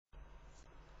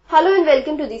Hello and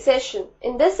welcome to the session.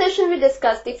 In this session we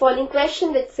discuss the following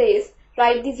question which says,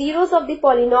 write the zeros of the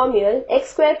polynomial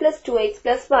x square plus 2x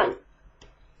plus 1.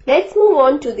 Let's move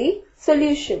on to the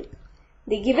solution.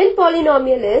 The given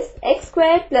polynomial is x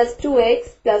square plus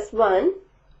 2x plus 1.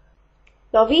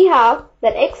 Now we have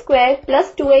that x square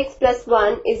plus 2x plus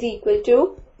 1 is equal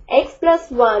to x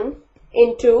plus 1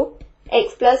 into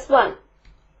x plus 1.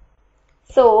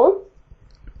 So,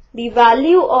 the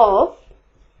value of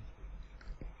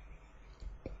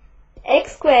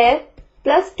x square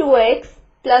plus 2x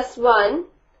plus 1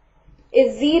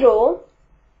 is 0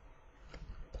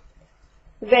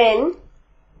 when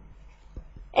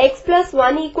x plus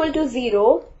 1 equal to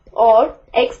 0 or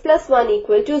x plus 1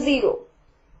 equal to 0.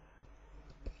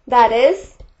 That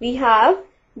is, we have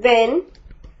when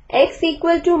x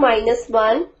equal to minus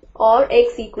 1 or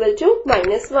x equal to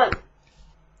minus 1.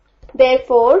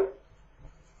 Therefore,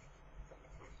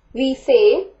 we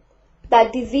say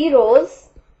that the zeros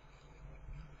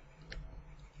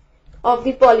of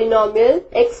the polynomial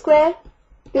x square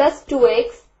plus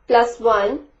 2x plus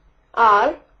 1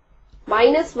 are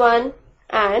minus 1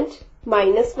 and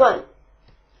minus 1.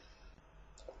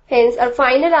 Hence, our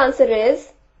final answer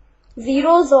is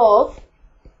zeros of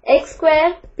x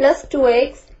square plus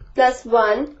 2x plus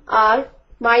 1 are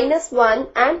minus 1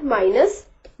 and minus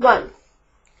 1.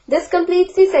 This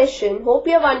completes the session. Hope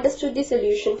you have understood the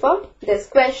solution for this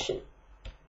question.